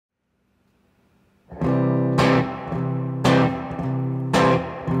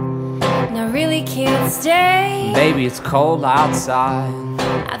I really can't stay. Baby, it's cold outside.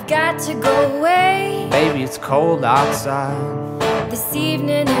 I've got to go away. Baby, it's cold outside. This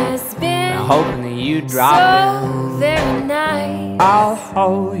evening has been I'm hoping that you drop so in. very nice. I'll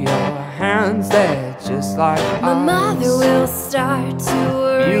hold your hands there just like My ice. mother will start to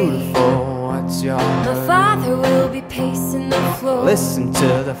worry. Beautiful, what's your My father will be pacing the floor. Listen to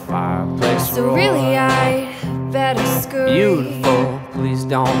the fireplace So roar. really I'd better scurry. Beautiful, please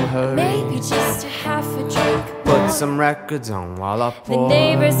don't hurry. Maybe just a half a drink Put more. some records on while I The pour.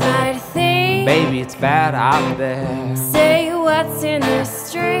 neighbors might think, Baby, it's bad out there. say what's in the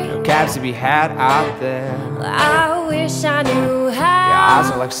street. No cabs to be had out there. I wish I knew how Your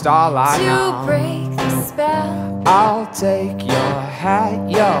eyes are like starlight to now. break the spell. I'll take your hat,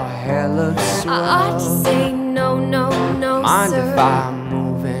 your hair looks swell. I ought to say no, no, no, Mind sir. if I'm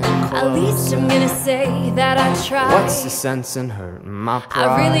moving closer? At least I'm gonna say that I tried. What's the sense in hurting my pride?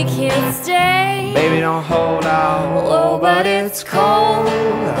 I really can't stay. Baby, don't hold out. Oh, but it's cold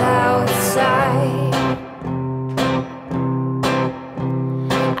outside.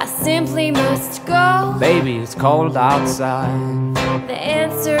 I simply must go. Baby, it's cold outside. The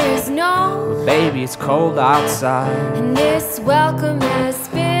answer is no. Baby, it's cold outside. And this welcome has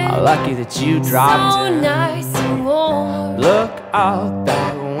been Lucky that you dropped so in. nice and warm. Look out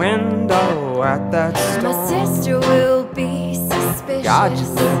that window at that My storm. sister will be suspicious. God, your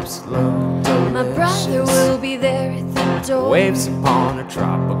lips look delicious. My brother will be there at the door. Waves upon a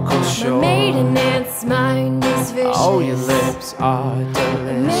tropical My shore. maiden aunt's mind is vicious. Oh, your lips are Maybe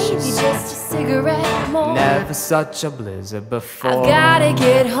delicious. just a cigarette more. Never such a blizzard before. I've gotta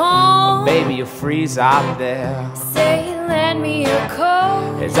get home. Baby, you'll freeze out there. Say, lend me your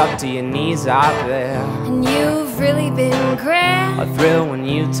coat. It's up to your knees out there. And you've really been grand. A thrill when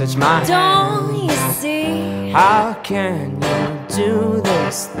you touch my hand. Don't you see? How can you do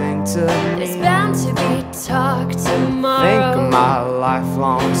this thing to There's me? bound to be talk tomorrow. Think of my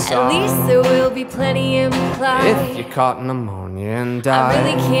lifelong At sorrow. least there will be plenty implied. If you caught pneumonia and I died.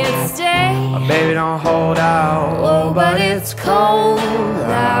 really can't stay. Oh, baby, don't hold out. Oh, but it's cold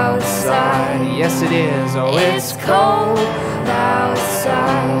outside. Yes, it is. Oh, It's cold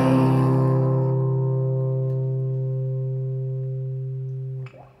outside.